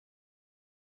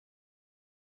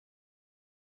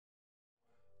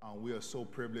We are so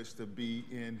privileged to be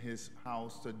in his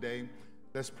house today.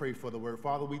 Let's pray for the word.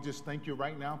 Father, we just thank you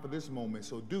right now for this moment.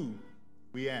 So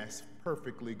we ask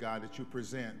perfectly, God, that you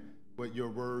present what your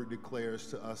word declares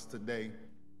to us today.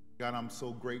 God, I'm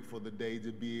so grateful today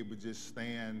to be able to just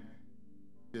stand,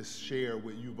 just share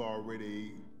what you've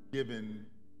already given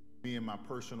me in my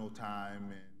personal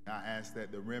time. And I ask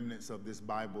that the remnants of this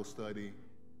Bible study,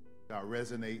 God,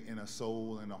 resonate in a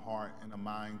soul and a heart and a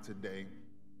mind today.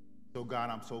 So God,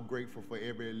 I'm so grateful for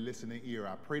every listening ear.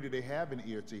 I pray that they have an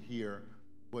ear to hear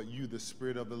what you, the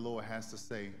Spirit of the Lord, has to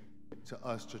say to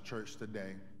us, to church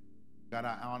today. God,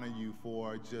 I honor you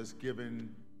for just giving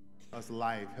us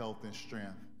life, health, and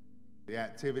strength. The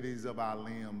activities of our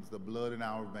limbs, the blood in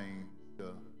our veins,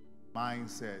 the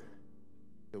mindset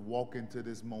to walk into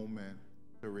this moment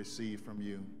to receive from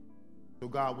you. So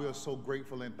God, we are so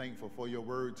grateful and thankful for your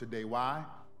word today. Why?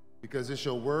 Because it's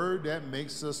your word that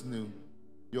makes us new.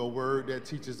 Your word that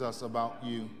teaches us about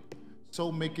you.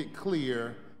 So make it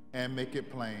clear and make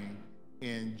it plain.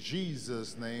 In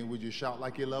Jesus' name, would you shout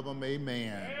like you love him?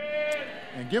 Amen. Amen.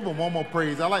 And give him one more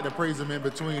praise. I like to praise him in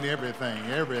between everything.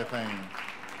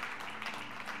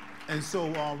 And so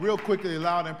real quickly,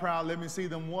 loud and proud, let me see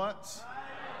them what?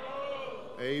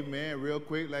 Amen. Real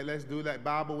quick, let's do that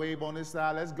Bible wave on this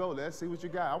side. Let's go. Let's see what you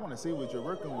got. I want to see what you're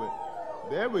working with.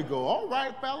 There we go. All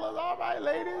right, fellas. All right,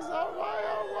 ladies. All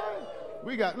right.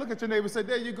 We got, look at your neighbor, say,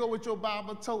 there you go with your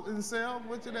Bible toting self.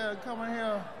 What you there? Come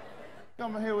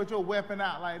in here with your weapon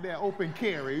out like that. Open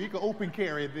carry. You can open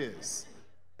carry this.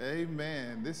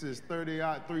 Amen. This is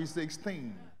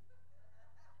 30-316.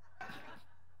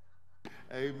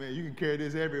 Amen. You can carry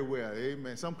this everywhere.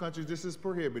 Amen. Some countries this is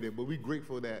prohibited, but we're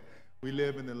grateful that we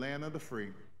live in the land of the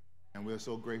free. And we're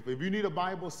so grateful. If you need a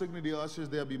Bible, signal the ushers.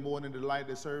 They'll be more than delighted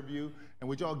to serve you. And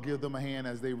would y'all give them a hand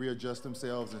as they readjust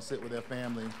themselves and sit with their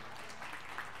family?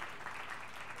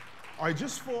 All right,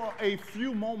 just for a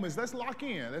few moments, let's lock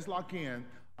in.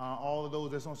 All of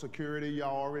those that's on security,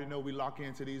 y'all already know we lock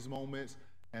into these moments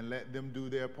and let them do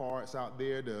their parts out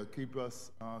there to keep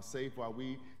us safe while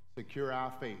we secure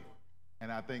our faith.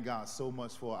 And I thank God so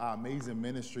much for our amazing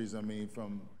ministries. I mean,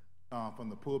 from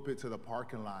the pulpit to the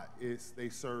parking lot, they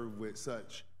serve with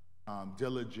such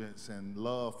diligence and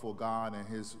love for God and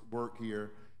his work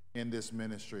here in this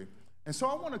ministry. And so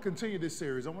I want to continue this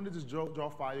series. I want to just draw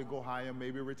fire, go higher,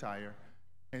 maybe retire,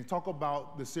 and talk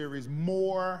about the series,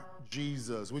 More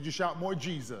Jesus. Would you shout, More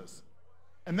Jesus?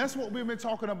 And that's what we've been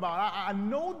talking about. I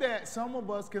know that some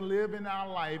of us can live in our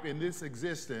life, in this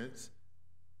existence,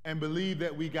 and believe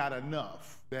that we got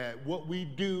enough, that what we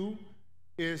do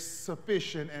is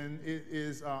sufficient and it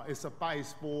is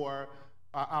suffice for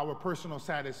our personal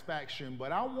satisfaction.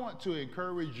 But I want to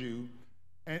encourage you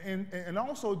and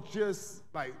also just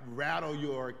like rattle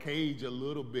your cage a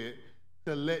little bit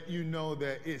to let you know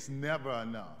that it's never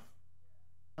enough.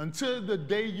 Until the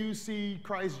day you see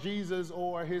Christ Jesus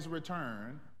or his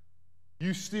return,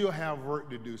 you still have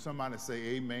work to do. Somebody say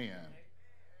amen.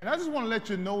 And I just want to let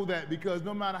you know that, because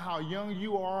no matter how young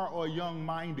you are or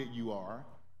young-minded you are,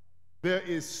 there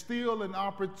is still an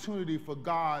opportunity for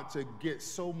God to get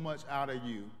so much out of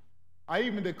you. I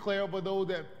even declare for those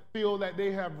that feel that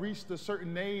they have reached a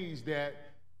certain age that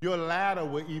your ladder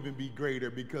will even be greater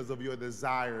because of your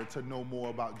desire to know more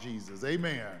about Jesus.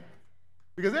 Amen.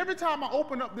 Because every time I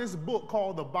open up this book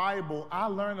called the Bible, I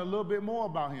learn a little bit more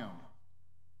about him.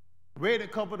 Read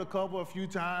it cover to cover a few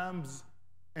times,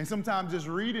 and sometimes just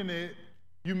reading it,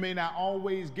 you may not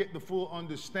always get the full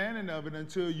understanding of it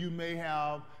until you may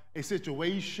have a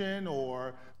situation,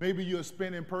 or maybe you're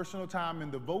spending personal time in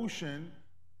devotion.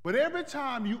 But every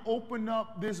time you open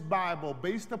up this Bible,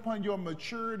 based upon your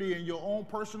maturity and your own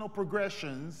personal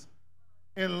progressions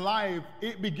in life,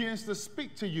 it begins to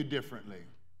speak to you differently.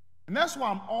 And that's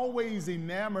why I'm always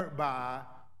enamored by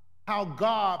how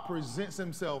God presents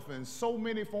himself in so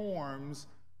many forms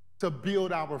to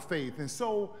build our faith. And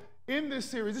so in this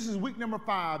series, this is week number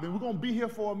 5, and we're going to be here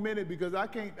for a minute because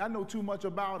I know too much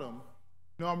about him.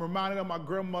 You know, I'm reminded of my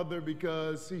grandmother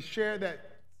because she shared that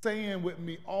saying with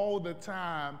me all the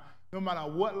time, no matter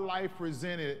what life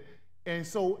presented. And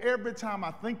so every time I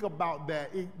think about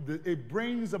that, it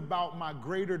brings about my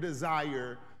greater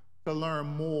desire to learn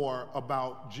more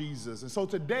about Jesus. And so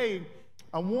today,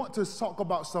 I want to talk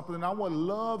about something, and I would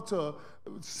love to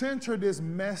center this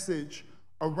message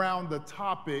around the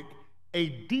topic, a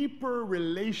deeper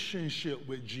relationship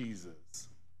with Jesus.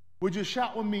 Would you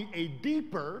shout with me, a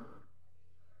deeper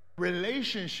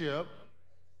relationship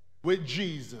with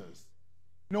Jesus?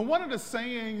 You know, one of the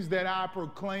sayings that I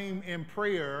proclaim in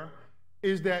prayer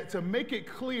is that to make it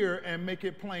clear and make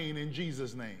it plain in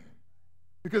Jesus' name.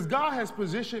 Because God has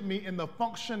positioned me in the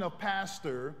function of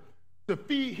pastor to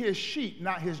feed his sheep,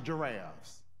 not his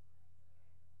giraffes.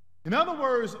 In other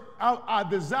words, I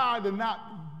desire to not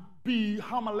be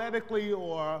homiletically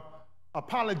or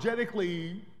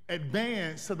apologetically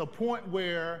advanced to the point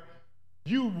where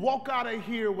you walk out of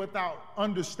here without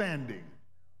understanding.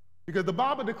 Because the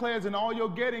Bible declares in all you're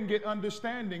getting, get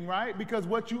understanding, right? Because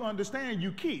what you understand,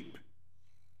 you keep.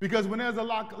 Because when there's a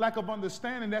lack of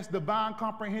understanding, that's divine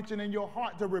comprehension in your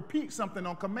heart to repeat something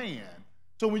on command.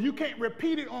 So when you can't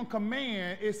repeat it on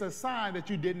command, it's a sign that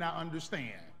you did not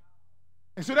understand.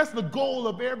 And so that's the goal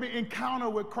of every encounter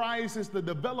with Christ, is to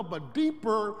develop a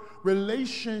deeper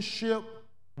relationship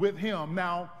with him.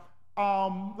 Now,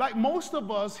 like most of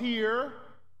us here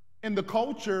in the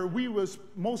culture, we was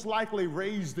most likely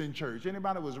raised in church.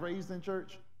 Anybody was raised in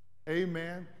church?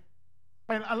 Amen.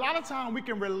 And a lot of time we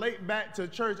can relate back to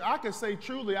church. I could say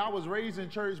truly I was raised in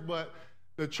church, but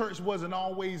the church wasn't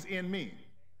always in me.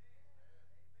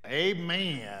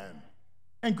 Amen.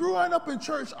 And growing up in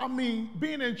church, I mean,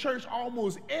 being in church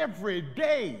almost every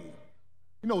day.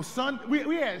 You know,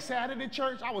 we had Saturday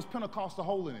church. I was Pentecostal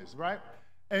holiness, right?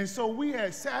 And so we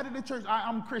had Saturday church.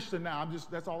 I'm Christian now.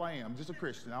 That's all I am. I'm just a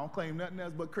Christian. I don't claim nothing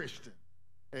else but Christian.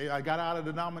 Hey, I got out of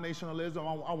denominationalism.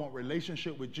 I want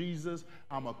relationship with Jesus.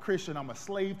 I'm a Christian. I'm a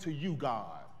slave to you,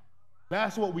 God.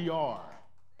 That's what we are.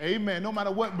 Amen. No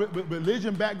matter what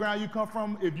religion background you come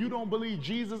from, if you don't believe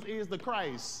Jesus is the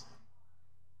Christ,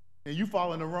 then you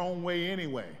fall in the wrong way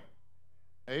anyway.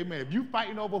 Amen. If you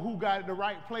fighting over who got the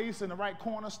right place and the right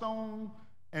cornerstone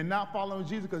and not following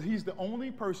Jesus, because he's the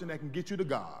only person that can get you to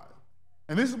God.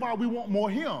 And this is why we want more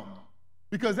him,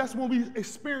 because that's when we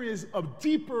experience a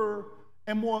deeper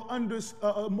and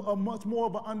much more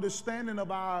of an understanding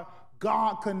of our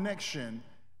God connection.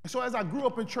 And so as I grew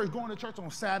up in church, going to church on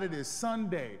Saturday,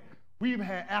 Sunday, we even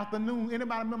had afternoon.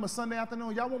 Anybody remember Sunday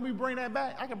afternoon? Y'all want me to bring that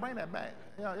back? I can bring that back.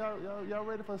 Y'all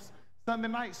ready for Sunday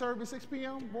night service, 6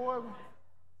 p.m., boy?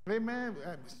 Amen.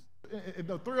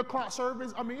 The 3 o'clock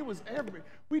service, I mean, it was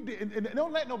we did, and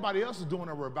don't let nobody else doing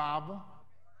a revival.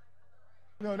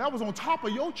 You know, that was on top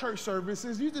of your church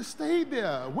services. You just stayed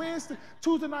there.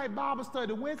 Tuesday night Bible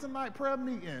study, Wednesday night prayer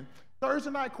meeting, Thursday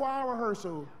night choir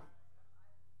rehearsal.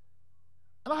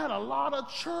 And I had a lot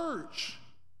of church.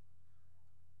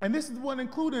 And this is what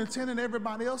included attending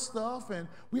everybody else's stuff. And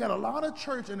we had a lot of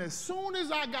church. And as soon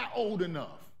as I got old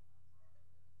enough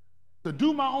to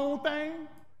do my own thing,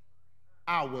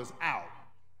 I was out.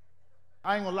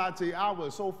 I ain't gonna lie to you, I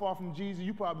was so far from Jesus,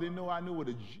 you probably didn't know I knew what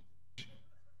a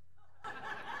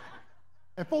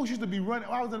And folks used to be running.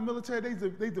 When I was in the military,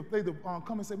 they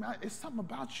come and say, man, it's something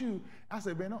about you. I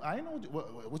said, man, no, I ain't know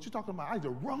what you talking about. I used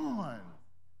to run.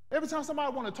 Every time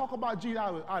somebody wanted to talk about Jesus,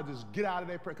 I just get out of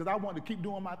there because I wanted to keep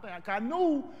doing my thing. I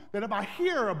knew that if I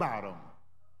hear about him,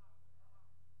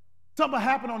 something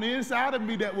happened on the inside of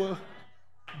me that will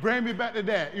bring me back to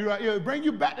that. It'll bring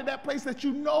you back to that place that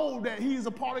you know that he's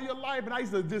a part of your life. And I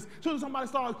used to just, as soon as somebody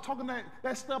started talking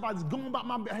that stuff, I just go about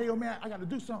my, hey, man, I got to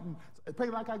do something. Play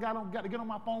like I got to get on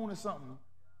my phone or something.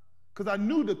 Because I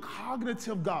knew the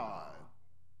cognitive God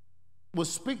would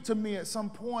speak to me at some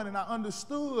point, and I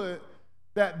understood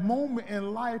that moment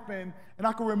in life, and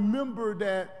I can remember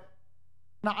that.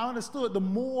 Now I understood the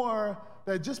more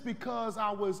that just because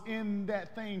I was in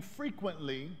that thing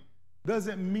frequently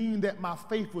doesn't mean that my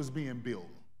faith was being built.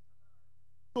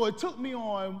 So it took me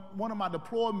on one of my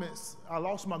deployments. I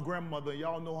lost my grandmother.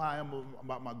 Y'all know how I am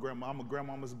about my grandma. I'm a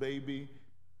grandmama's baby.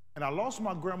 And I lost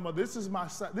my grandmother. This is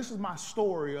my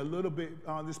story a little bit,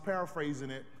 just paraphrasing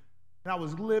it. And I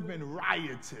was living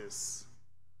riotous.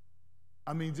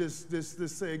 I mean, just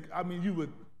say, I mean, you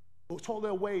would totally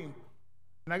away.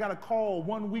 And I got a call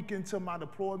 1 week into my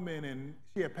deployment, and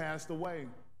she had passed away.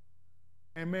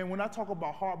 And man, when I talk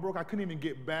about heartbroken, I couldn't even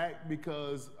get back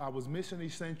because I was mission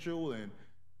essential,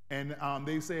 and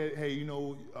they said, hey, you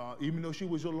know, even though she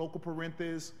was your local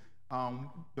parenthesis,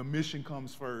 the mission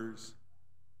comes first.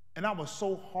 And I was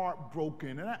so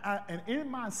heartbroken. And in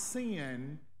my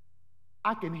sin,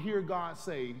 I can hear God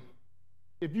say,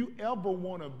 if you ever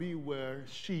want to be where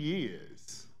she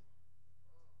is,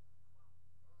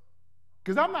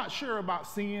 because I'm not sure about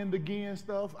seeing again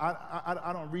stuff.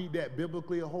 I don't read that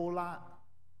biblically a whole lot.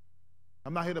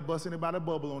 I'm not here to bust anybody's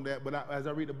bubble on that, but as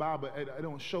I read the Bible, it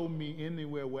don't show me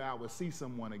anywhere where I would see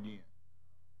someone again.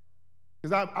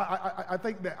 Because I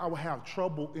think that I would have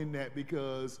trouble in that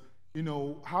because, you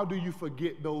know, how do you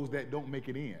forget those that don't make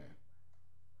it in?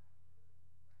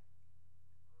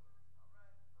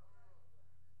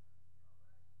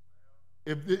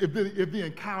 If the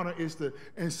encounter is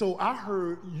and so I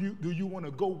heard do you want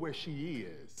to go where she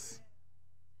is?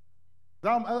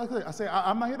 I say,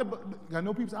 I'm not here to, I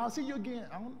know people say, I'll see you again.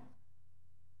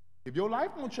 If your life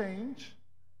won't change,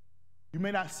 you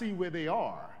may not see where they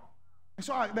are. And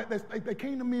so they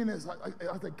came to me, and I was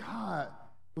like, God,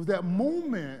 it was that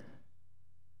moment,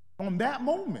 from that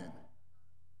moment.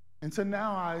 And so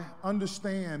now I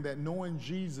understand that knowing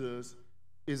Jesus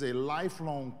is a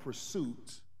lifelong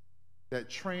pursuit that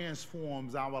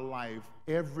transforms our life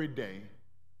every day,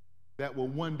 that will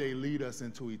one day lead us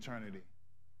into eternity.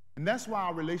 And that's why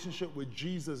our relationship with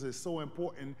Jesus is so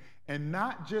important, and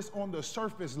not just on the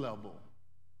surface level,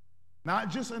 not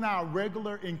just in our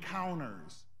regular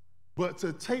encounters, but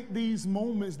to take these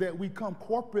moments that we come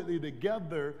corporately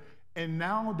together and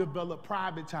now develop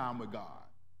private time with God.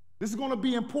 This is going to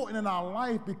be important in our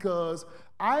life, because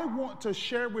I want to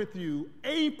share with you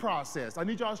a process. I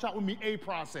need y'all to shout with me, a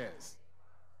process.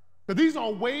 Because these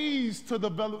are ways to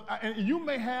develop, and you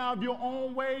may have your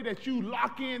own way that you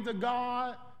lock into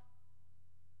God.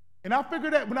 And I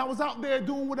figured that when I was out there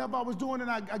doing whatever I was doing, and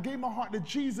I gave my heart to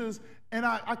Jesus, and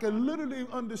I could literally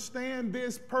understand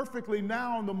this perfectly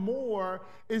now, and the more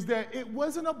is that it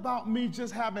wasn't about me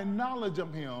just having knowledge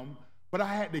of him, but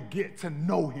I had to get to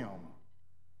know him.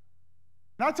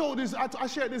 And I told this, I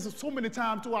shared this so many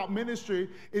times throughout ministry,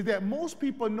 is that most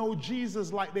people know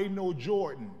Jesus like they know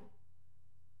Jordan.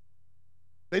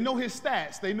 They know his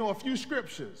stats, they know a few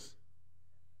scriptures,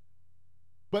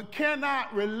 but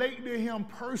cannot relate to him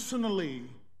personally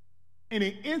in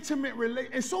an intimate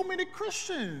relation. And so many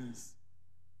Christians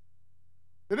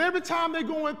that every time they're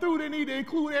going through, they need to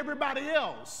include everybody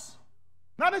else.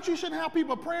 Not that you shouldn't have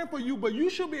people praying for you, but you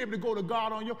should be able to go to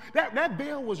God on your, that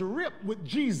veil was ripped with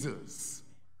Jesus.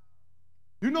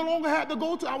 You no longer had to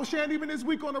go to, I was sharing even this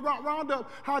week on the roundup,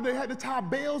 how they had to tie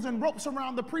bells and ropes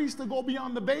around the priest to go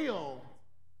beyond the veil.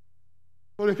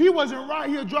 But if he wasn't right,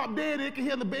 he'll drop dead. They can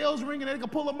hear the bells ringing, and they can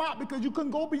pull him out because you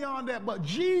couldn't go beyond that. But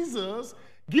Jesus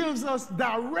gives us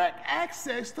direct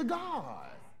access to God.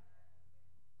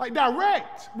 Like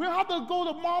direct. We don't have to go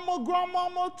to mama,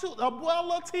 grandmama, to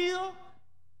abuela, tia.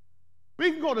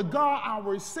 We can go to God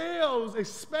ourselves,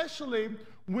 especially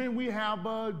when we have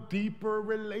a deeper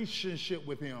relationship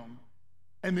with him.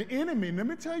 And the enemy, let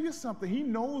me tell you something, he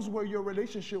knows where your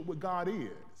relationship with God is.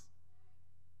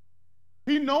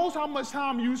 He knows how much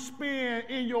time you spend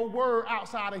in your word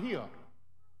outside of here.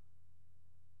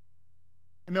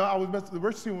 You know, the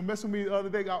worship team was messing with me the other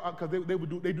day because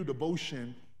they do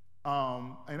devotion.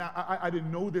 And I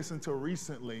didn't know this until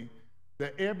recently,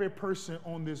 that every person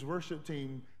on this worship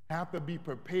team have to be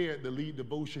prepared to lead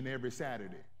devotion every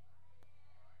Saturday.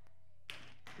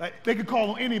 Like, they could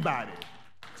call on anybody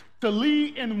to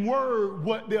lead in word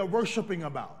what they're worshiping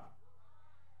about.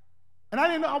 And I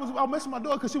didn't know, I was messing with my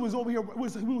daughter because she was over here, we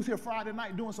was here Friday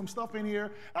night doing some stuff in here.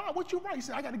 I'm like, what you write? He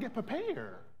said, I got to get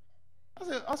prepared.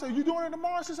 I said, you doing it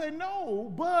tomorrow? She said,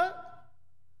 no, but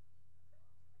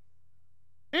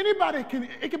anybody can,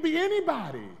 it can be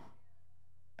anybody.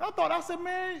 And I said,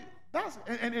 man, that's,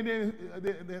 and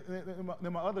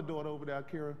then my other daughter over there,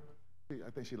 Kira, I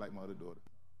think she liked my other daughter.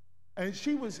 And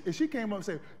she came up and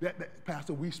said, that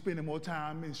Pastor, we spending more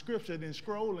time in scripture than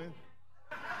scrolling.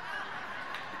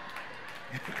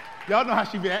 Y'all know how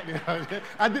she be acting.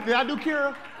 Did I do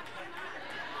Kira?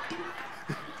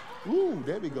 Ooh,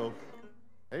 there we go.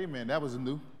 Amen, that was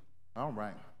new. All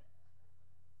right.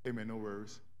 Amen, no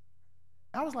worries.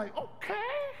 I was like, okay.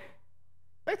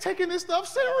 They're taking this stuff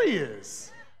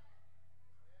serious.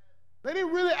 They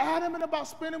didn't really adamant about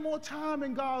spending more time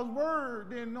in God's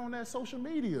word than on that social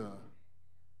media.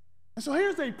 And so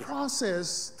here's a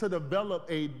process to develop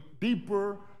a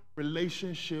deeper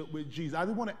relationship with Jesus. I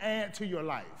just want to add to your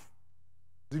life.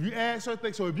 If you add certain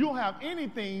things, so if you don't have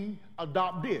anything,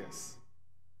 adopt this.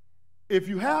 If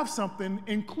you have something,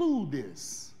 include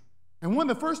this. And one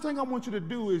of the first things I want you to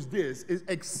do is this, is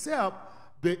accept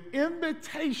the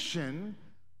invitation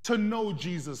to know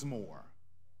Jesus more.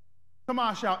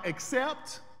 Somebody shout,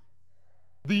 accept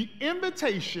the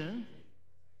invitation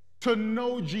to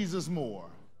know Jesus more.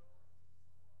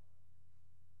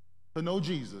 To know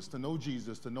Jesus, to know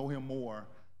Jesus, to know him more.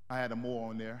 I had a more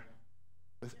on there.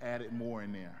 Let's add it more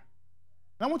in there.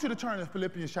 Now I want you to turn to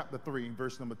Philippians chapter 3,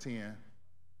 verse number 10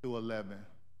 through 11.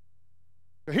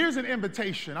 So here's an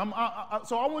invitation.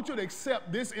 So I want you to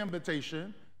accept this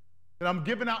invitation that I'm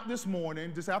giving out this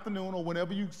morning, this afternoon, or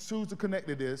whenever you choose to connect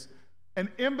to this. An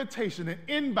invitation, an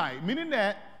invite, meaning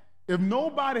that if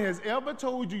nobody has ever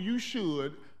told you you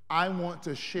should, I want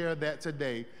to share that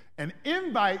today. An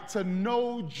invite to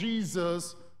know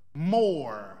Jesus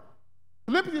more.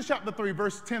 Philippians chapter 3,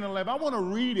 verse 10 and 11. I want to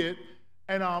read it.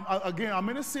 And again, I'm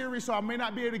in a series, so I may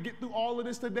not be able to get through all of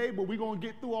this today, but we're going to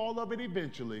get through all of it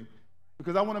eventually.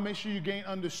 because I want to make sure you gain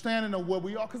understanding of where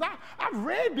we are. Because I've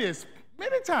read this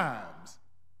many times.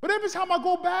 But every time I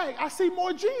go back, I see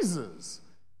more Jesus.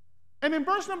 And in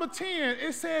verse number 10,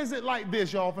 it says it like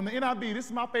this, y'all, from the NIV. This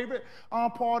is my favorite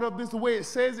part of this, the way it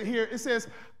says it here. It says,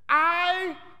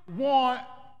 I want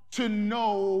to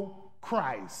know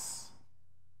Christ.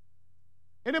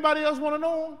 Anybody else want to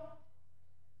know him?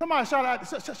 Somebody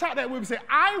shout that with me. Say,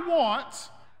 I want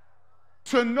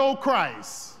to know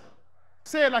Christ.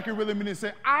 Say it like you really mean it.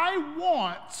 Say, I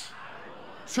want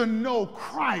to know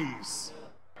Christ.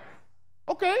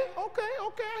 Okay, I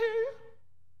hear you.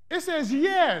 It says,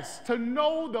 yes, to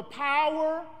know the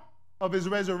power of his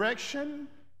resurrection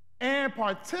and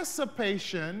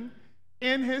participation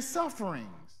in his sufferings,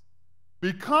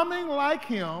 becoming like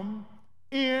him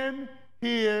in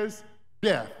his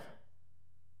death.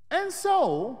 And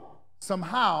so,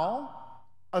 somehow,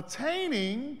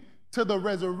 attaining to the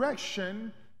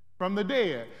resurrection from the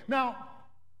dead. Now,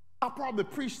 I'll probably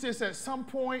preach this at some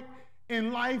point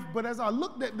in life, but as I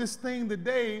looked at this thing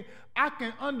today, I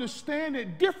can understand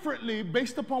it differently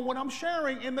based upon what I'm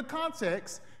sharing in the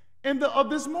context of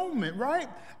this moment, right?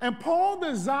 And Paul's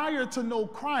desire to know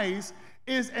Christ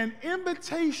is an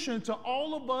invitation to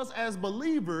all of us as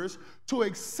believers to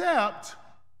accept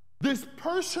this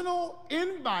personal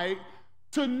invite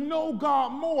to know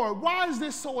God more. Why is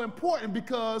this so important?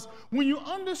 Because when you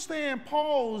understand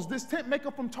Paul's, this tent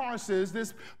maker from Tarsus,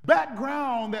 this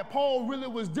background that Paul really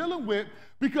was dealing with,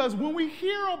 because when we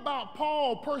hear about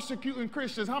Paul persecuting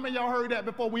Christians, how many of y'all heard that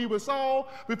before? When he was Saul,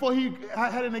 before he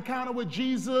had an encounter with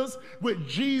Jesus on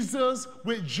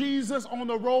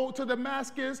the road to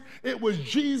Damascus? It was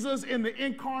Jesus in the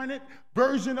incarnate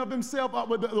version of himself,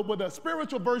 with the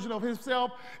spiritual version of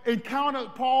himself,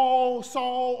 encountered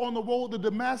Saul on the road to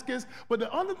Damascus. But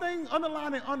the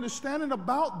underlying understanding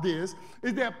about this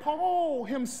is that Paul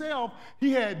himself,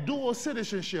 he had dual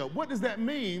citizenship. What does that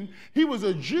mean? He was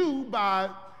a Jew by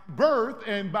birth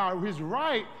and by his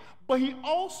right, but he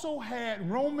also had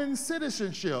Roman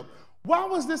citizenship. Why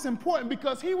was this important?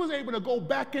 Because he was able to go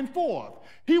back and forth.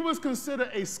 He was considered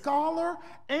a scholar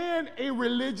and a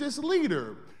religious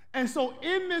leader. And so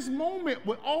in this moment,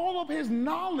 with all of his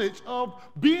knowledge of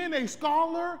being a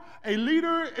scholar, a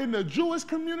leader in the Jewish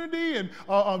community, and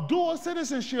dual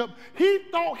citizenship, he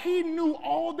thought he knew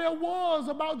all there was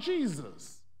about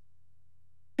Jesus.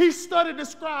 He studied the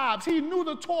scribes. He knew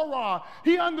the Torah.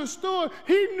 He understood.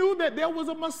 He knew that there was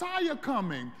a Messiah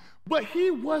coming, but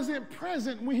he wasn't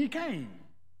present when he came.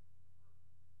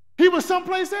 He was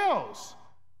someplace else.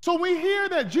 So we hear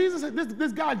that Jesus,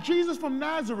 this guy, Jesus from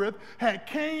Nazareth, had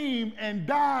came and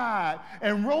died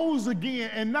and rose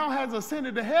again and now has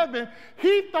ascended to heaven.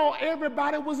 He thought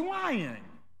everybody was lying,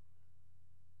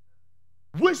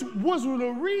 which was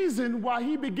the reason why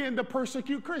he began to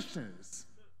persecute Christians.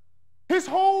 His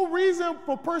whole reason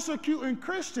for persecuting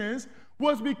Christians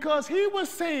was because he was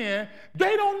saying,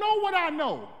 they don't know what I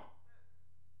know.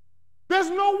 There's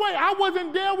no way. I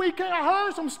wasn't there when he came. I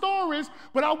heard some stories,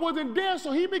 but I wasn't there.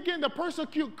 So he began to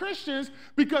persecute Christians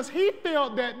because he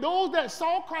felt that those that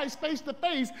saw Christ face to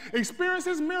face, experienced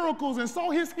his miracles and saw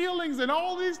his healings and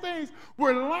all these things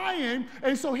were lying.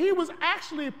 And so he was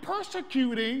actually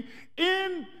persecuting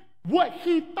in what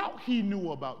he thought he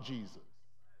knew about Jesus.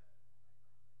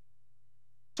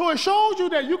 So it shows you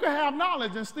that you can have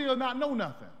knowledge and still not know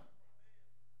nothing.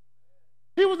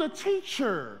 He was a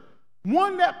teacher,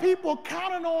 one that people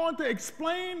counted on to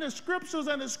explain the scriptures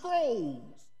and the scrolls.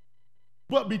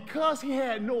 But because he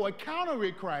had no encounter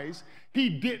with Christ, he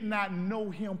did not know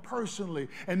him personally.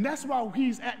 And that's why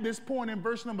he's at this point in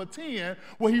verse number 10,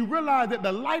 where he realized that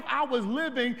the life I was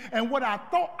living and what I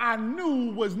thought I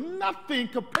knew was nothing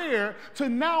compared to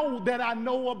now that I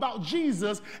know about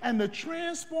Jesus and the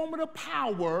transformative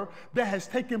power that has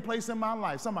taken place in my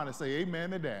life. Somebody say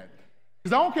amen to that.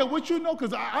 Because I don't care what you know,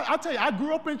 because I tell you, I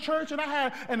grew up in church and I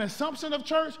had an assumption of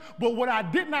church, but what I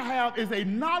did not have is a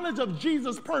knowledge of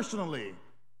Jesus personally.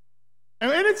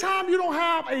 And anytime you don't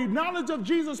have a knowledge of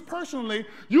Jesus personally,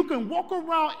 you can walk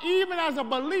around even as a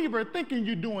believer thinking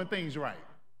you're doing things right.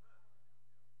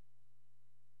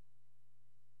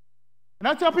 And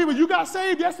I tell people, you got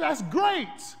saved, yes, that's great.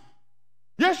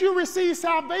 Yes, you receive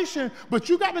salvation, but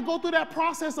you got to go through that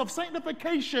process of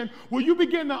sanctification where you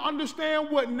begin to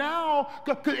understand what now,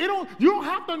 because you don't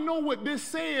have to know what this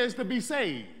says to be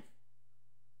saved.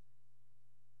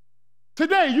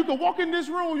 Today, you can walk in this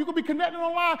room, you can be connected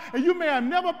online, and you may have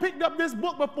never picked up this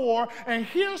book before and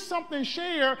hear something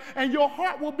shared, and your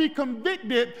heart will be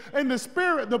convicted, and the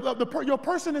spirit, your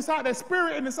person inside, that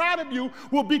spirit inside of you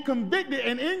will be convicted,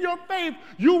 and in your faith,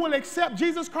 you will accept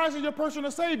Jesus Christ as your personal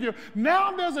Savior.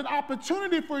 Now there's an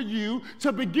opportunity for you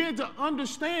to begin to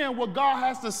understand what God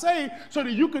has to say so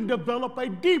that you can develop a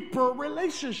deeper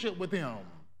relationship with Him.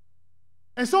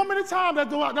 And so many times,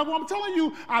 that's what I'm telling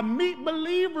you, I meet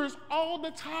believers all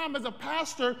the time as a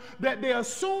pastor that they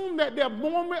assume that their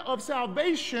moment of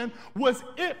salvation was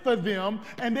it for them,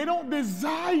 and they don't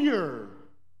desire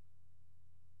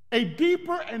a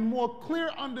deeper and more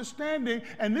clear understanding.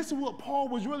 And this is what Paul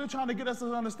was really trying to get us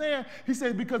to understand. He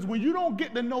said, because when you don't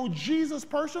get to know Jesus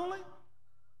personally,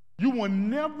 you will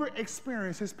never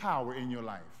experience His power in your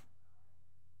life.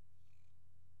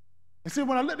 And see,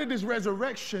 when I looked at this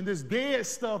resurrection, this dead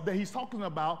stuff that he's talking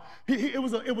about, it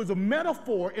was a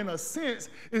metaphor in a sense,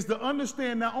 is to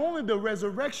understand not only the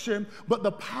resurrection, but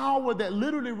the power that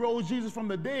literally rose Jesus from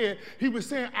the dead. He was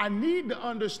saying, I need to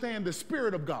understand the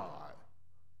Spirit of God.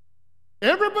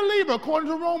 Every believer, according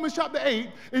to Romans chapter 8,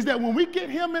 is that when we get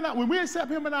Him in, when we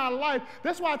accept Him in our life,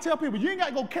 that's why I tell people, you ain't got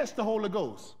to go catch the Holy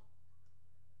Ghost.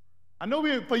 I know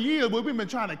for years we've been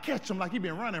trying to catch Him like He's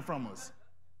been running from us.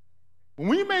 When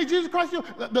we made Jesus Christ,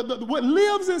 what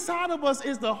lives inside of us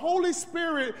is the Holy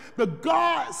Spirit, the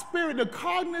God Spirit, the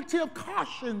cognitive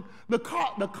caution, the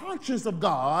conscience of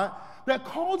God that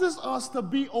causes us to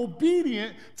be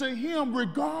obedient to Him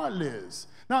regardless.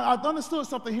 Now, I've understood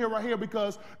something here, right here,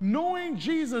 because knowing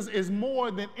Jesus is more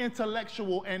than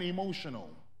intellectual and emotional.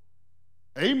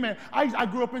 Amen. I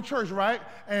grew up in church, right?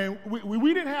 And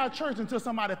we didn't have church until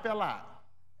somebody fell out.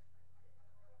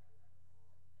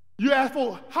 You ask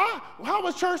for, how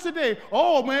was church today?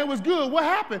 Oh, man, it was good. What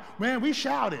happened? Man, we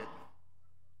shouted.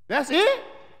 That's it?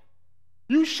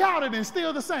 You shouted and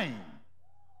still the same.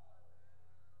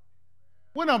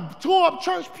 When I tore up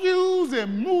church pews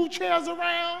and moved chairs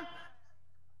around,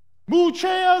 move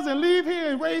chairs and leave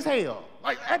here and raise hell.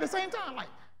 Like, at the same time, like,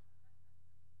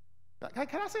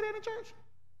 can I say that in church?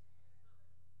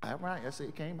 All right, I see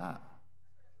it came out.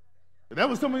 That's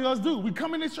what some of us do. We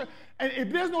come in this church, and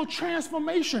if there's no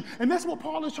transformation, and that's what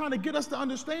Paul is trying to get us to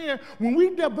understand, when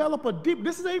we develop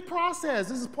this is a process.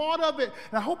 This is part of it,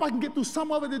 and I hope I can get through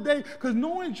some of it today, because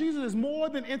knowing Jesus is more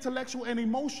than intellectual and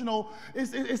emotional.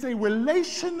 It's a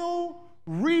relational,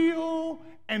 real,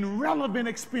 and relevant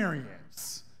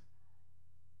experience.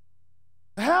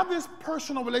 To have this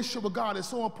personal relationship with God is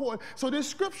so important. So this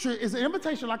scripture is an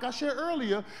invitation, like I shared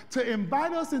earlier, to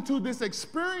invite us into this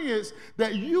experience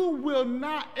that you will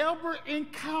not ever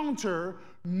encounter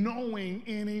knowing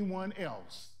anyone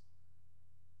else.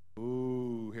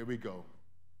 Ooh, here we go.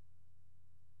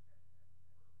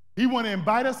 He want to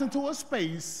invite us into a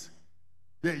space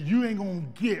that you ain't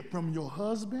going to get from your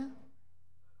husband,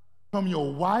 from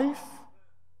your wife,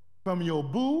 from your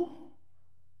boo,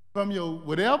 from your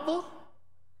whatever.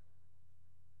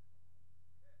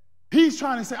 He's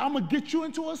trying to say, I'm going to get you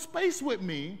into a space with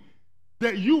me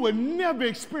that you would never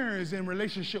experience in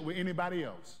relationship with anybody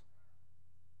else.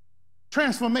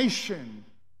 Transformation,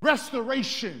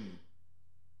 restoration,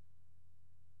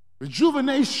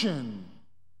 rejuvenation.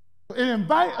 It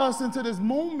invites us into this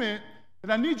moment,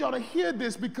 and I need y'all to hear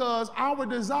this, because our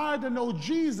desire to know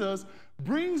Jesus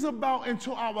brings about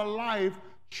into our life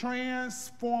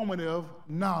transformative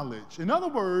knowledge. In other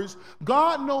words,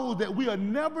 God knows that we'll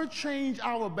never change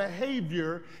our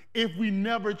behavior if we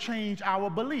never change our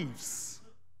beliefs.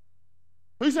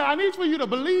 He said, I need for you to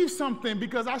believe something,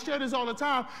 because I share this all the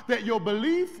time, that your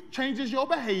belief changes your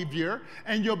behavior,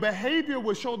 and your behavior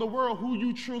will show the world who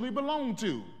you truly belong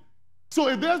to. So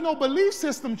if there's no belief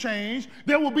system change,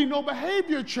 there will be no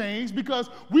behavior change, because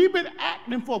we've been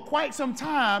acting for quite some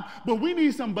time, but we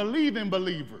need some believing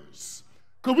believers.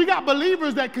 Because we got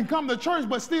believers that can come to church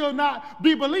but still not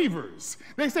be believers.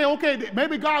 They say, okay,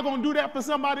 maybe God going to do that for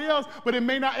somebody else, but it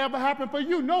may not ever happen for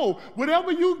you. No,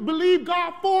 whatever you believe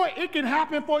God for, it can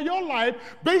happen for your life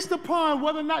based upon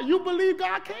whether or not you believe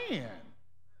God can.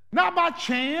 Not by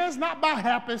chance, not by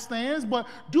happenstance, but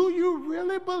do you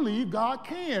really believe God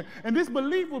can? And this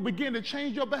belief will begin to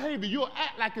change your behavior. You'll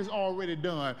act like it's already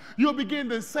done. You'll begin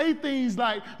to say things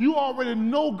like you already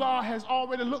know God has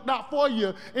already looked out for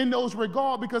you in those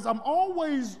regards, because I'm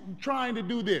always trying to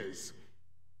do this.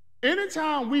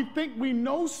 Anytime we think we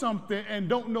know something and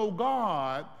don't know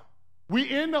God, we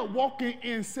end up walking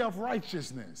in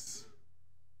self-righteousness.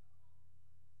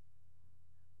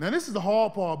 Now, this is the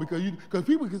hard part, because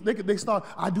people, they start,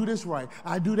 I do this right,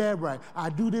 I do that right,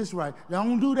 I do this right, I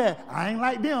don't do that, I ain't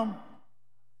like them.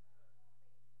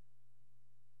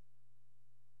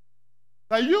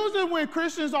 Like usually when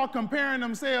Christians are comparing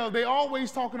themselves, they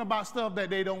always talking about stuff that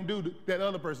they don't do, that the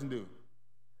other person do.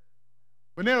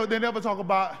 But they never talk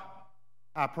about,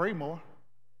 I pray more.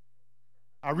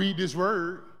 I read this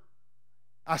word.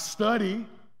 I study.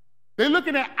 They're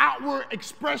looking at outward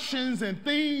expressions and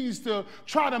things to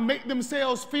try to make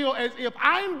themselves feel as if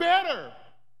I'm better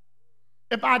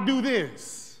if I do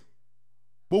this.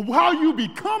 But how you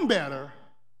become better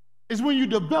is when you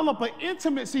develop an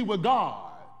intimacy with God.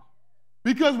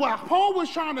 Because what Paul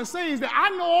was trying to say is that I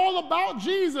know all about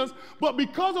Jesus, but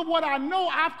because of what I know,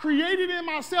 I've created in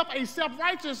myself a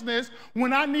self-righteousness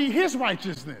when I need his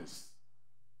righteousness.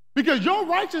 Because your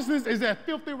righteousness is as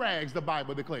filthy rags, the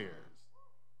Bible declares.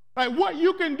 Like what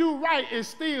you can do right is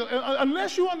still,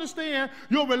 unless you understand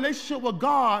your relationship with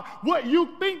God, what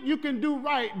you think you can do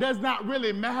right does not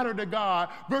really matter to God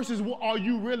versus are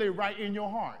you really right in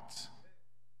your heart?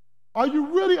 Are you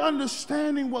really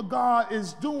understanding what God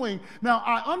is doing? Now,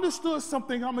 I understood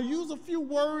something. I'm going to use a few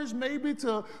words maybe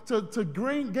to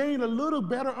gain a little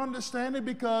better understanding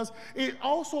because it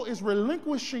also is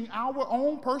relinquishing our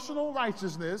own personal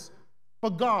righteousness for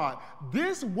God.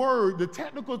 This word, the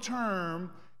technical term,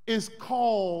 is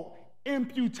called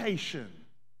imputation.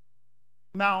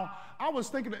 Now, I was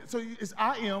thinking,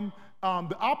 I am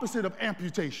the opposite of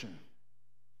amputation.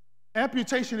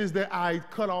 Amputation is that I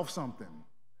cut off something.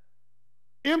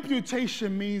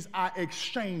 Imputation means I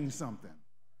exchange something.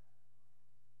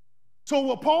 So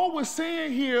what Paul was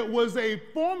saying here was a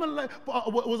formula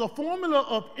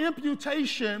of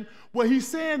imputation where he's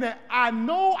saying that I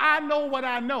know what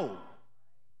I know,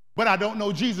 but I don't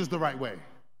know Jesus the right way.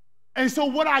 And so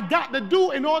what I got to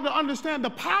do in order to understand the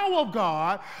power of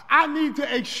God, I need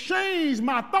to exchange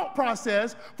my thought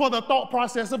process for the thought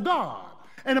process of God.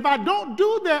 And if I don't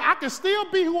do that, I can still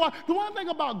be who I. The one thing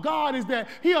about God is that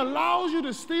he allows you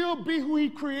to still be who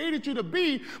he created you to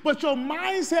be, but your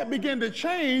mindset begin to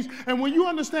change. And when you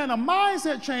understand a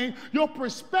mindset change, your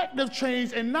perspective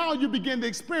change, and now you begin to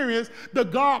experience the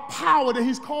God power that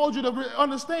he's called you to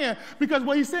understand. Because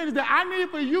what he's saying is that I need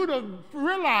for you to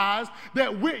realize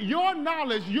that with your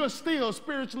knowledge, you're still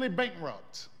spiritually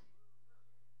bankrupt.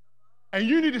 And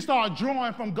you need to start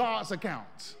drawing from God's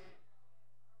account.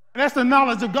 And that's the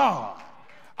knowledge of God.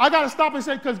 I got to stop and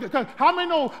say, because how many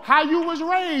know how you was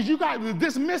raised? You got to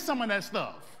dismiss some of that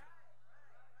stuff.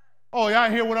 Oh, y'all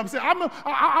hear what I'm saying?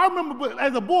 I remember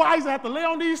as a boy, I used to have to lay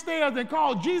on these stairs and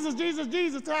call Jesus, Jesus,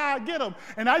 Jesus till I get him.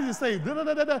 And I just say, da, da,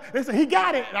 da, da, da. They say, he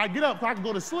got it. And I get up so I can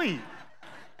go to sleep.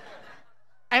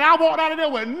 And I walked out of there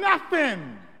with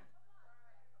nothing.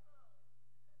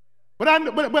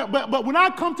 But when I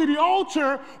come to the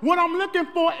altar, what I'm looking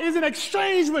for is an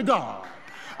exchange with God.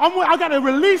 I got to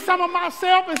release some of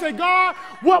myself and say, God,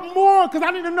 what more? Because I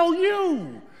need to know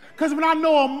you. Because when I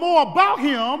know more about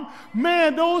him,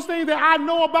 man, those things that I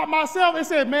know about myself, it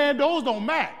said, man, those don't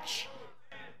match.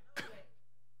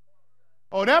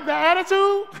 Oh, that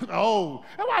attitude? Oh,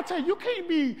 that's why I tell you, you can't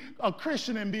be a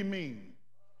Christian and be mean.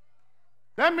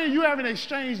 That means you haven't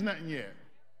exchanged nothing yet.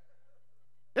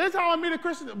 That's how I mean a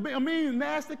Christian, a mean,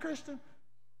 nasty Christian.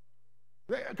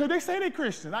 Because they say they're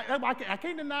Christian. I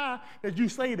can't deny that you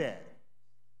say that.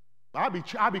 I'll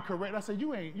be correct. I say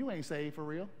you ain't saved for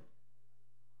real.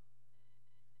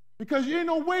 Because there ain't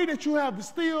no way that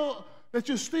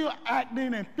you're still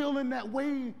acting and feeling that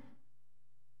way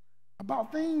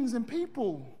about things and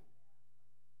people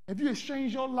if you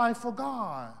exchange your life for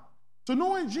God. So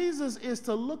knowing Jesus is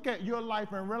to look at your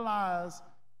life and realize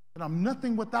that I'm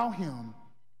nothing without him.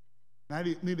 I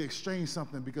need to exchange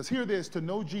something, because here it is, to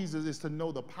know Jesus is to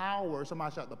know the power,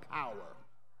 somebody shout the power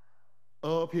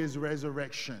of his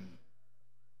resurrection.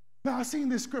 Now, I've seen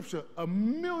this scripture a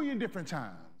million different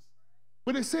times,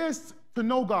 but it says to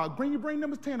know God. Bring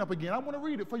number 10 up again. I want to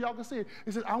read it for y'all can see it.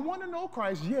 It says, I want to know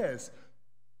Christ, yes,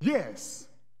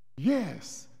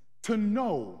 to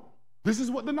know. This is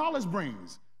what the knowledge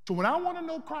brings. So when I want to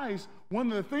know Christ,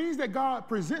 one of the things that God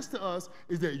presents to us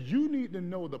is that you need to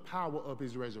know the power of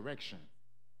his resurrection.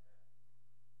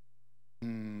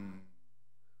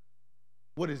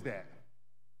 What is that?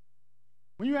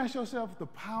 When you ask yourself the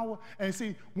power, and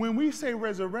see, when we say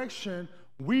resurrection,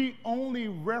 we only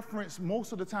reference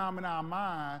most of the time in our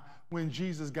mind when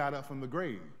Jesus got up from the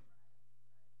grave.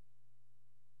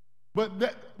 But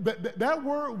that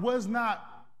word was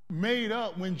not made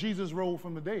up when Jesus rose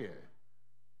from the dead.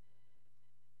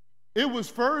 It was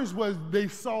first was they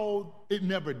saw it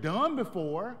never done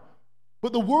before,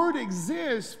 but the word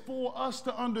exists for us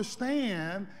to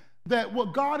understand that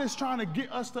what God is trying to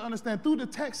get us to understand through the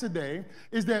text today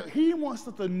is that he wants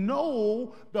us to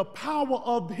know the power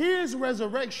of his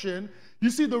resurrection. You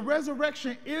see, the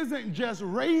resurrection isn't just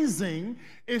raising,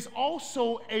 it's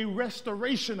also a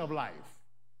restoration of life.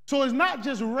 So it's not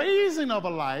just raising of a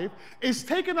life, it's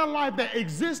taking a life that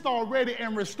exists already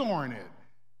and restoring it.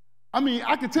 I mean,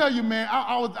 I can tell you, man,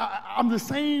 I'm the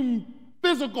same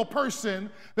physical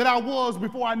person that I was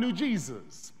before I knew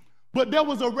Jesus. But there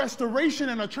was a restoration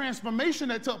and a transformation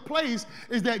that took place,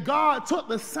 is that God took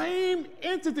the same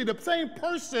entity, the same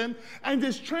person, and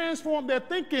just transformed their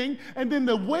thinking, and then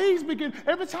the ways begin.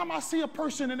 Every time I see a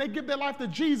person and they give their life to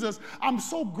Jesus, I'm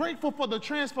so grateful for the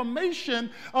transformation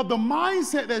of the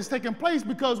mindset that's taking place,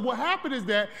 because what happened is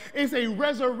that it's a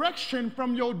resurrection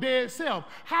from your dead self.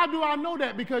 How do I know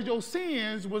that? Because your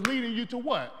sins was leading you to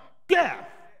what? Death.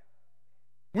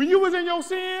 When you was in your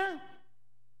sin,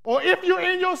 or if you're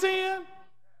in your sin,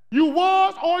 you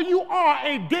was or you are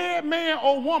a dead man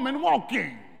or woman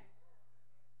walking.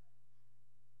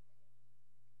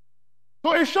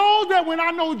 So it shows that when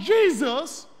I know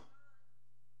Jesus,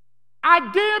 I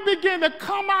then begin to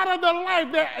come out of the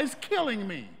life that is killing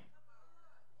me.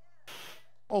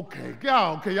 Okay,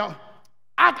 y'all.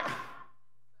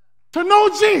 To know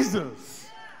Jesus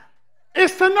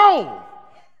is to know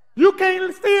you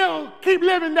can't still keep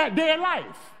living that dead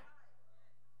life.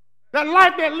 That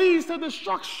life that leads to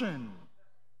destruction.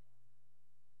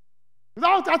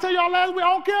 I tell y'all last week, I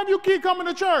don't care if you keep coming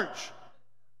to church.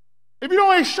 If you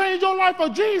don't exchange your life for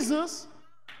Jesus,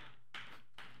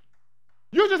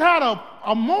 you just had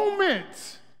a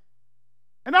moment.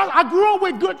 And I grew up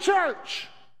with good church,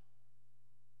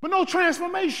 but no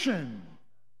transformation.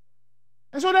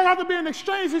 And so there has to be an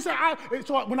exchange. He said,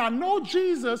 so when I know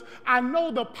Jesus, I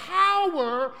know the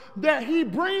power that he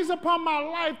brings upon my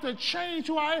life to change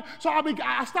who I am. So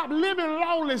I stop living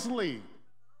lawlessly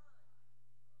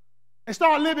and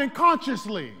start living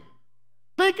consciously,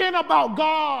 thinking about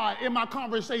God in my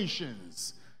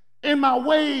conversations, in my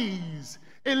ways.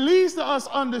 It leads to us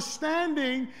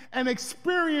understanding and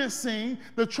experiencing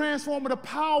the transformative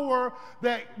power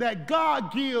that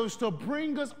God gives to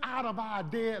bring us out of our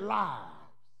dead lives.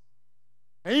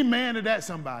 Amen to that,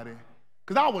 somebody.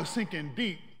 Because I was sinking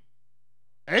deep.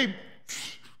 Hey,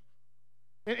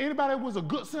 anybody was a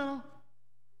good sinner?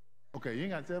 Okay, you ain't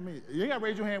got to tell me. You ain't got to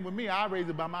raise your hand with me. I raise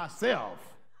it by myself.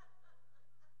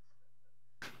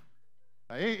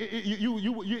 You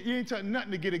ain't touching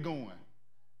nothing to get it going.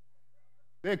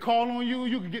 They call on you.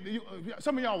 You can get.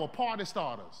 Some of y'all were party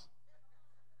starters,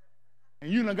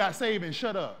 and you done got saved and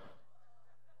shut up.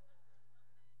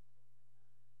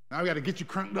 Now we got to get you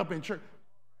cranked up in church.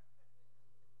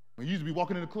 When you used to be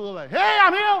walking in the club like, hey,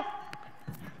 I'm here.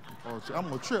 Oh, I'm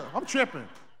gonna trip. I'm tripping.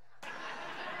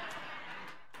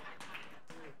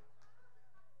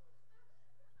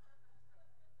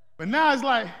 But now it's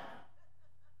like,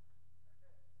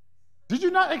 did you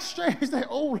not exchange that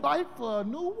old life for a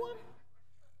new one?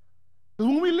 Because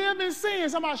when we live in sin,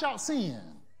 somebody shout sin.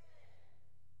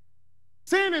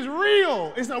 Sin is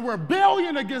real. It's a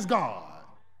rebellion against God.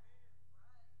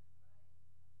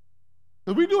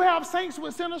 Because we do have saints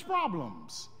with sinners'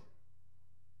 problems.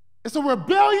 It's a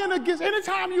rebellion against,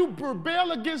 anytime you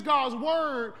rebel against God's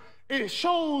word, it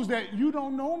shows that you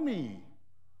don't know me.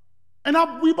 And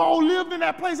we've all lived in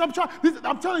that place. I'm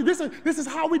telling you, this is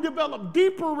how we develop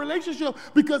deeper relationships,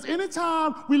 because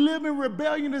anytime we live in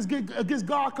rebellion against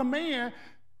God's command,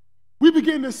 we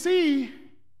begin to see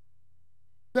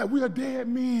that we are dead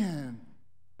men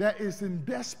that is in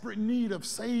desperate need of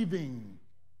saving.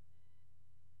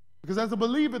 Because as a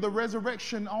believer, the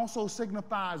resurrection also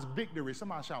signifies victory.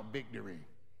 Somebody shout victory.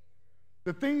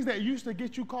 The things that used to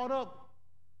get you caught up,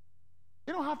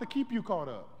 they don't have to keep you caught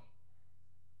up.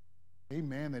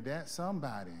 Amen to that,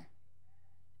 somebody.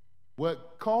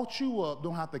 What caught you up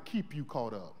don't have to keep you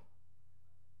caught up.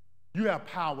 You have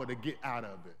power to get out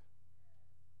of it.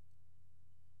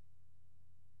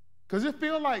 Because it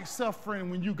feels like suffering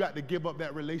when you got to give up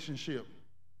that relationship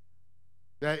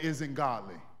that isn't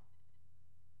godly.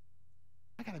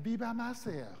 I got to be by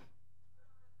myself.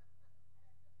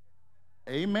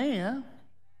 Amen.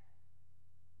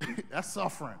 That's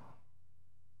suffering.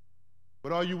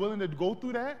 But are you willing to go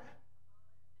through that?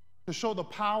 To show the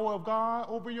power of God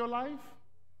over your life?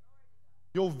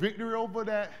 Your victory over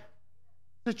that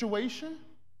situation?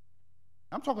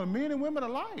 I'm talking to men and women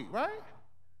alike, right?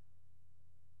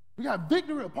 We got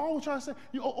victory. Paul was trying to say,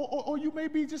 or you may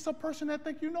be just a person that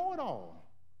think you know it all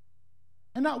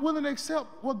and not willing to accept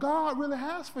what God really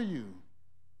has for you.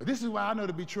 But this is why I know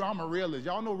to be true. I'm a realist.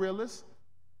 Y'all know realists?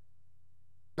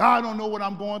 God don't know what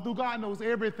I'm going through. God knows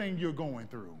everything you're going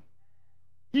through.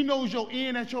 He knows your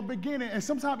end at your beginning. And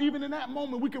sometimes even in that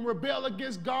moment, we can rebel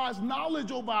against God's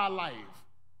knowledge over our life.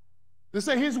 They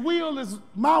say his will is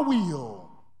my will.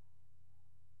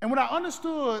 And what I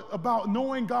understood about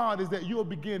knowing God is that you'll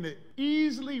begin to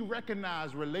easily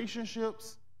recognize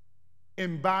relationships,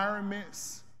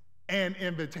 environments, and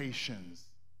invitations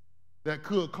that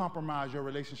could compromise your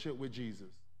relationship with Jesus.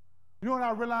 You know what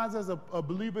I realized as a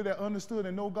believer that understood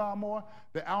and know God more?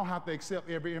 That I don't have to accept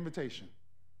every invitation.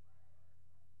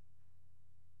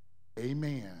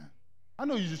 Amen. I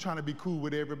know you're just trying to be cool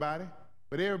with everybody,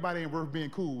 but everybody ain't worth being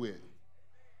cool with.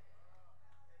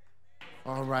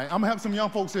 All right, I'm gonna have some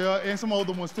young folks here and some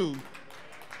older ones too.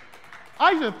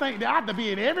 I used to think that I have to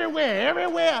be in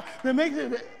everywhere that makes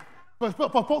it for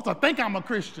folks to think I'm a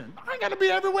Christian. I ain't got to be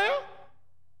everywhere.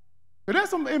 But there's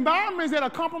some environments that'll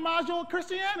compromise your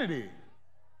Christianity.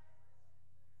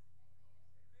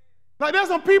 Like there's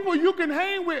some people you can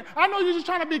hang with. I know you're just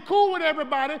trying to be cool with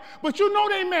everybody, but you know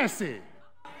they messy.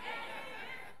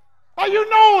 Like you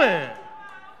know it.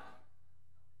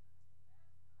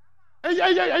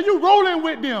 And you rolling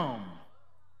with them.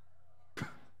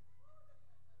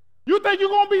 You think you're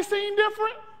going to be seen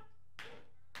different?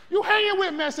 You hanging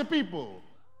with messy people.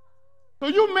 So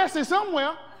you messy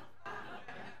somewhere.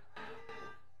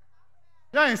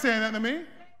 Y'all ain't saying that to me.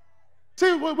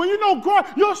 See, when you know God,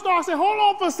 you'll start saying, hold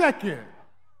on for a second.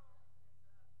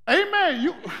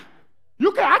 Amen.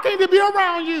 I can't just be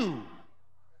around you.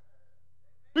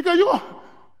 Because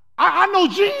I know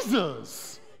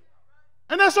Jesus.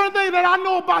 And there's certain things that I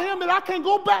know about him that I can't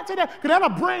go back to that.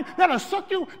 Because that'll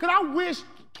suck you. Because I wish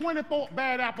 24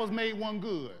 bad apples made one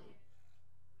good.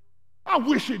 I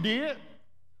wish it did.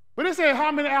 But it said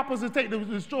how many apples it take to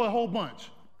destroy a whole bunch.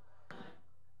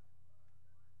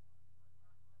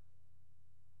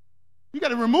 You got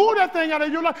to remove that thing out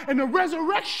of your life. And the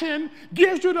resurrection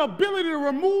gives you the ability to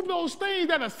remove those things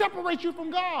that will separate you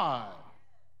from God.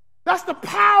 That's the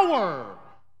power.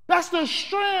 That's the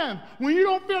strength. When you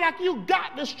don't feel like you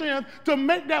got the strength to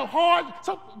make that hard.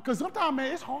 Because sometimes,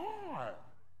 man, it's hard.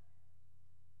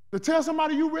 To tell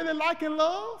somebody you really like and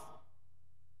love.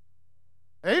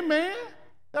 Amen.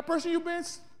 That person you've been.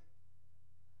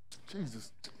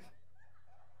 Jesus.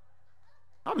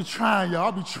 I'll be trying, y'all.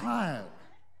 I'll be trying.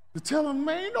 To tell them,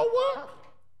 man, you know what?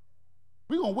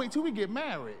 We're going to wait till we get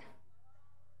married.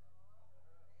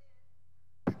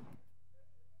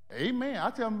 Amen. I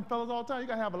tell them fellas all the time, you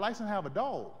got to have a license and have a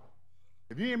dog.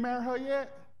 If you ain't married her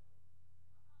yet,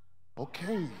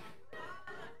 okay.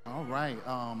 All right.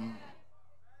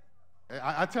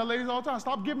 I tell ladies all the time,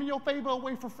 stop giving your favor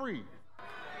away for free.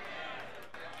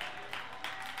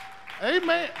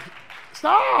 Amen.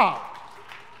 Stop.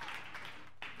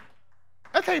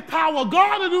 That takes power of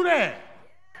God to do that.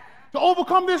 To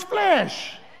overcome this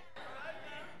flesh.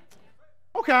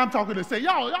 Okay, I'm talking to say,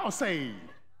 y'all saved.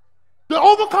 To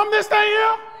overcome this thing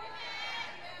here?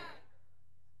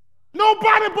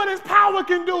 Nobody but his power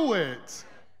can do it.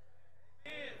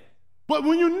 But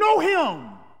when you know him,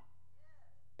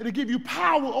 it'll give you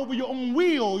power over your own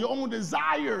will, your own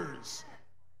desires.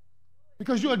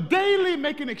 Because you're daily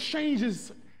making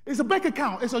exchanges. It's a bank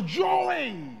account. It's a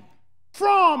drawing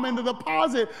from and the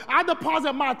deposit. I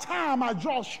deposit my time, I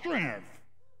draw strength.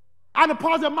 I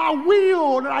deposit my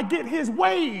will and I get his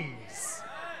ways.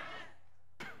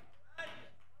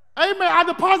 Amen. I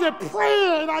deposit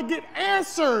prayer and I get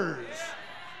answers.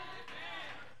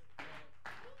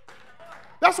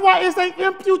 That's why it's an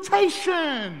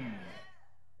imputation.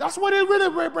 That's what it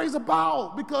really brings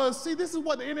about. Because, see, this is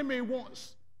what the enemy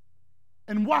wants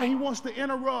and why he wants to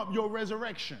interrupt your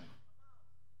resurrection.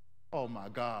 Oh, my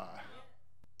God.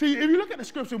 See, if you look at the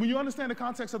scripture, when you understand the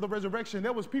context of the resurrection,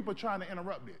 there was people trying to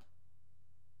interrupt it.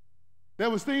 There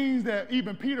was things that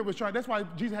even Peter was trying. That's why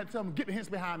Jesus had to tell him, get the hints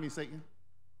behind me, Satan.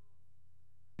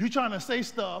 You're trying to say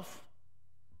stuff,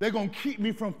 they're going to keep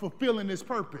me from fulfilling this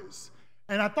purpose.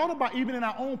 And I thought about even in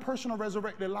our own personal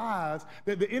resurrected lives,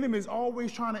 that the enemy is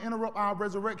always trying to interrupt our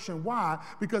resurrection. Why?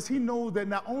 Because he knows that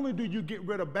not only do you get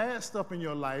rid of bad stuff in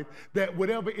your life, that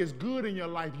whatever is good in your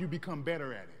life, you become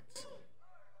better at it.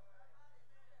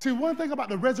 See, one thing about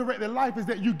the resurrected life is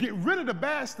that you get rid of the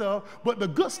bad stuff, but the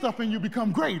good stuff in you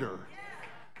become greater.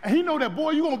 And he know that,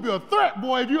 boy, you're going to be a threat,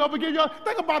 boy, if you ever give your,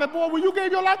 think about it, boy, when you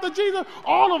gave your life to Jesus,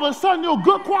 all of a sudden your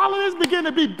good qualities begin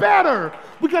to be better.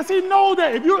 Because he knows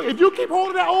that if you keep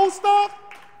holding that old stuff,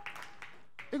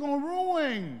 it's going to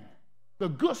ruin the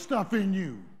good stuff in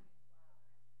you.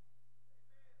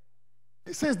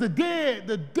 It says the dead,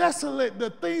 the desolate, the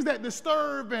things that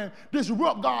disturb and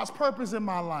disrupt God's purpose in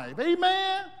my life.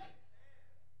 Amen?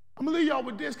 I'm going to leave y'all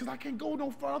with this because I can't go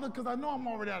no further because I know I'm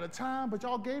already out of time, but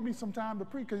y'all gave me some time to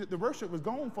preach because the worship was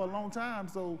gone for a long time,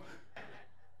 so.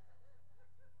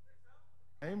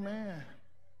 Amen.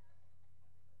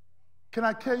 Can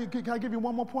I give you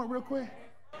one more point real quick?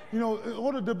 You know, in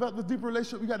order to develop the deeper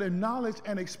relationship, we got to acknowledge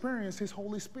and experience his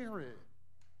Holy Spirit.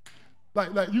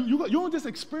 Like you don't just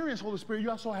experience Holy Spirit, you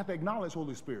also have to acknowledge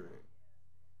Holy Spirit.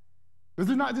 Because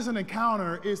it's not just an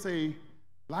encounter, it's a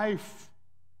life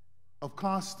of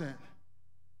constant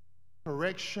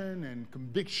correction and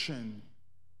conviction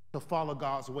to follow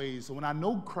God's ways. So when I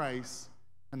know Christ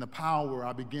and the power,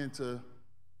 I begin to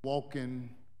walk in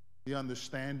the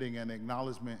understanding and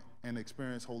acknowledgement and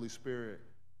experience Holy Spirit.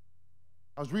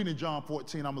 I was reading John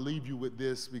 14. I'm going to leave you with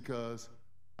this because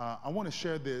I want to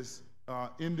share this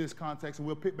in this context, and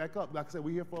we'll pick back up. Like I said,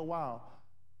 we're here for a while.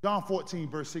 John 14,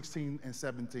 verse 16 and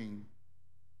 17.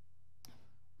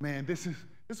 Man, this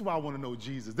is why I want to know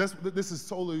Jesus. This is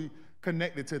totally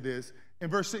connected to this. In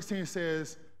verse 16 it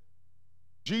says,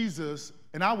 Jesus,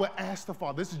 and I will ask the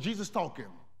Father. This is Jesus talking.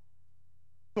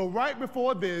 So right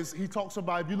before this, he talks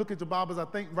about, if you look at the Bibles, I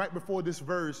think right before this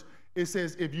verse, it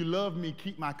says, if you love me,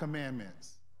 keep my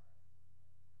commandments.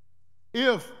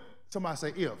 If, somebody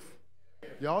say if.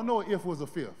 Y'all know if was a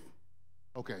fifth.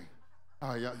 Okay. All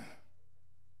right, y'all.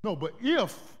 No, but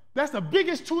if, that's the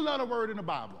biggest two-letter word in the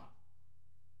Bible.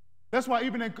 That's why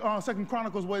even in 2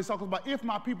 Chronicles where it talks about, if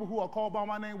my people who are called by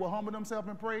my name will humble themselves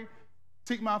and pray,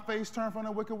 seek my face, turn from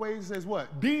their wicked ways, it says what?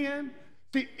 Then,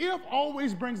 see, if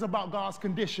always brings about God's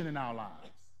condition in our lives.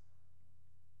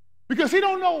 Because he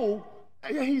don't know,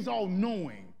 he's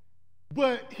all-knowing,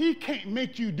 but he can't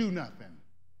make you do nothing.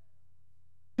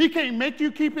 He can't make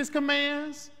you keep his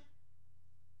commands.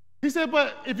 He said,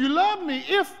 but if you love me,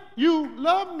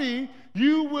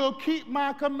 you will keep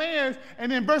my commands.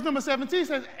 And then verse number 17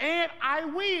 says, and I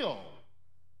will.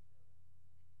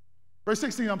 Verse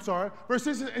 16, I'm sorry. Verse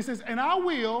 16, it says, and I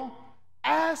will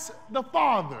ask the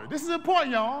Father. This is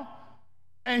important, y'all.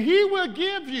 And he will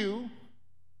give you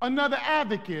another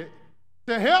advocate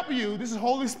to help you. This is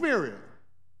Holy Spirit.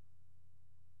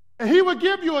 And he will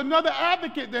give you another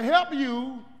advocate to help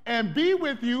you and be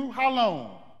with you how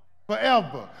long?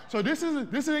 Forever. So this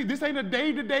ain't a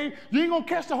day-to-day. You ain't going to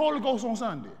catch the Holy Ghost on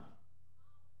Sunday.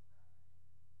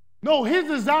 No, his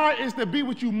desire is to be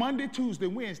with you Monday, Tuesday,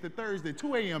 Wednesday, Thursday,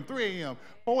 2 a.m., 3 a.m.,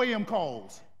 4 a.m.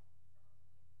 calls,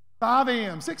 5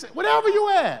 a.m., 6 a.m., whatever you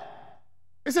at.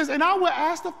 It says, and I will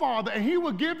ask the Father, and he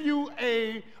will give you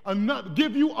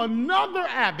another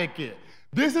advocate.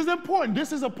 This is important.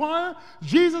 This is upon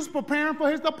Jesus preparing for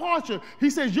his departure. He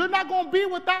says, you're not going to be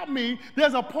without me.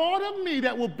 There's a part of me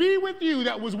that will be with you,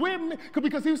 that was with me,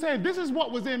 because he was saying, this is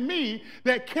what was in me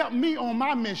that kept me on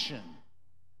my mission.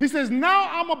 He says, now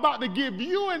I'm about to give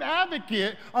you an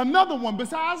advocate, another one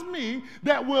besides me,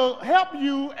 that will help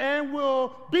you and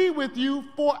will be with you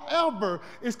forever.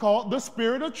 It's called the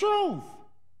Spirit of Truth.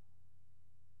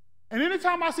 And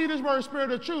anytime I see this word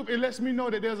Spirit of Truth, it lets me know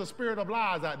that there's a spirit of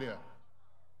lies out there.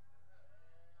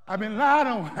 I've been lied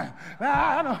on.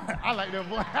 I like that,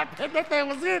 boy. That thing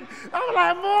was it. I was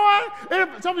like,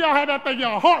 boy. Some of y'all had that thing in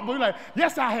your heart, but you're like,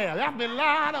 yes, I have. I've been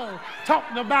lied on,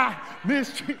 talking about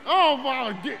mistreat. Oh,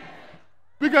 boy.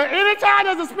 Because anytime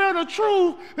there's a spirit of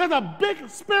truth, there's a big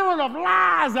spirit of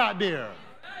lies out there.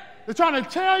 They're trying to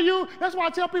tell you. That's why I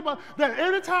tell people that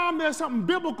anytime there's something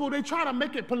biblical, they try to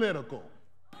make it political.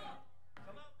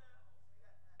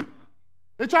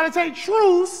 They try to take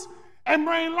truths and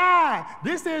bring lie.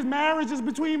 This says marriage is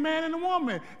between man and a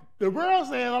woman. The world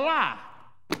says a lie.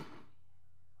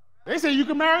 They say you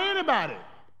can marry anybody.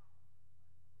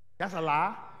 That's a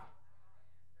lie.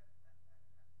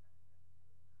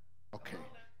 Okay.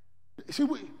 See,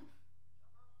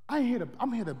 I'm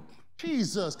here to,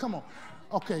 Jesus, come on.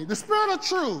 Okay, the Spirit of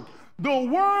truth. The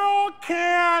world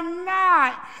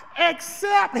cannot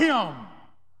accept him.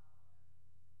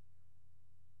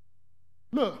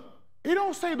 Look. It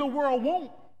don't say the world won't.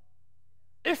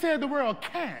 It said the world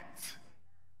can't.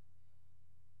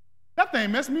 That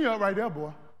thing messed me up right there,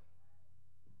 boy.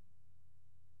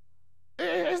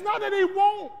 It's not that they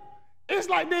won't. It's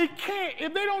like they can't.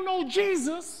 If they don't know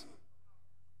Jesus,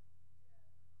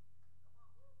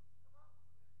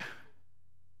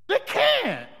 they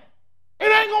can't. It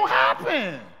ain't going to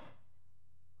happen.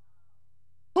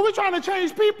 But we're trying to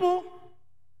change people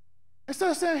instead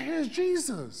of saying, here's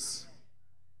Jesus.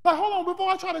 But hold on, before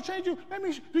I try to change you,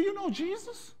 do you know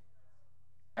Jesus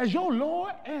as your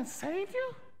Lord and Savior?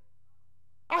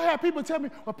 I had people tell me,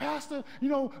 well, Pastor,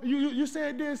 you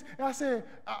said this. And I said,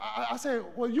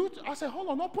 hold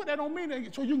on, don't put that on me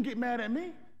so you can get mad at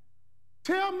me.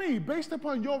 Tell me, based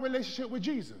upon your relationship with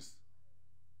Jesus,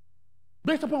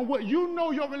 Based upon what you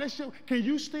know your relationship, can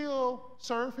you still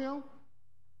serve him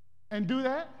and do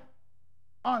that?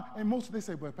 And most of they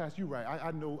say, well, Pastor, you're right.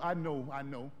 I know. I'm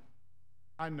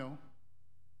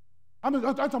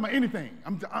talking about anything.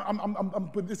 I'm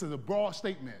putting this as a broad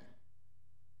statement.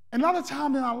 And a lot of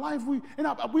time in our life, we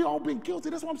all been guilty.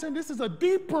 That's what I'm saying. This is a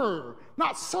deeper,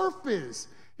 not surface.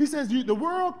 He says the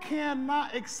world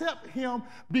cannot accept him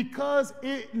because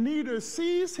it neither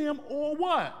sees him or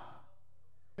what?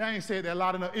 I ain't said that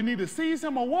loud enough. It neither sees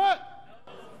him or what?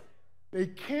 They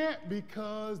can't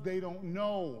because they don't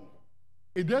know.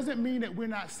 It doesn't mean that we're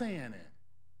not saying it.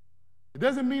 It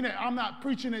doesn't mean that I'm not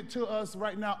preaching it to us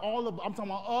right now. I'm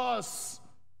talking about us.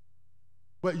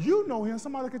 But you know him.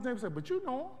 Somebody can say, but you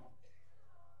know him.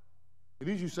 At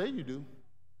least you say you do.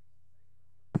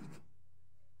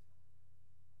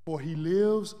 For he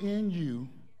lives in you,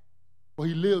 or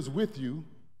he lives with you,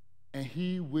 and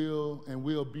he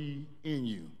will be in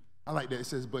you. I like that. It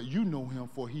says, but you know him,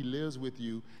 for he lives with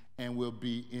you and will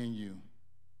be in you.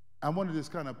 I want to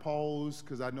just kind of pause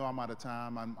because I know I'm out of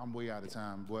time. I'm way out of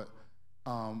time. But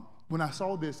when I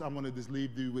saw this, I'm going to just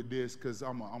leave you with this because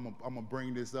I'm going to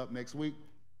bring this up next week.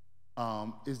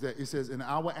 Is that it says, and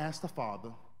I will ask the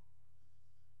Father,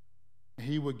 and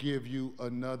he will give you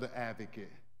another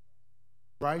advocate.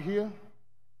 Right here,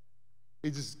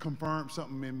 it just confirmed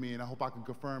something in me, and I hope I can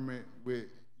confirm it with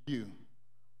you.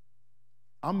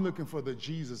 I'm looking for the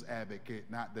Jesus advocate,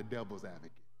 not the devil's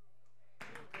advocate.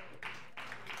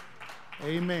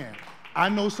 Amen. I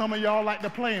know some of y'all like to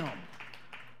play them.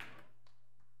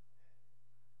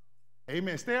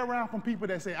 Amen. Stay around from people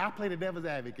that say, I play the devil's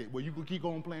advocate. Well, you can keep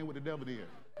on playing with the devil there.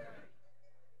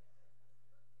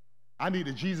 I need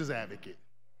a Jesus advocate.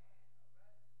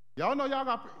 Y'all know y'all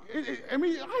got,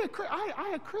 I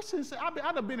had Christians say, I'd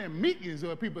have been in meetings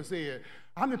where people said,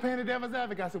 I'm just playing the devil's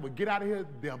advocate. I said, well, get out of here,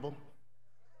 devil.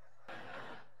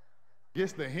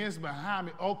 Gets the hints behind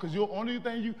me. Oh, because you're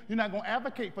not going to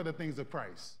advocate for the things of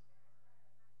Christ.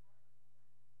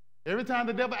 Every time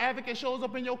the devil advocate shows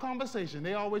up in your conversation,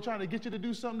 they always trying to get you to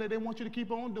do something that they want you to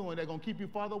keep on doing. They're going to keep you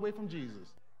farther away from Jesus.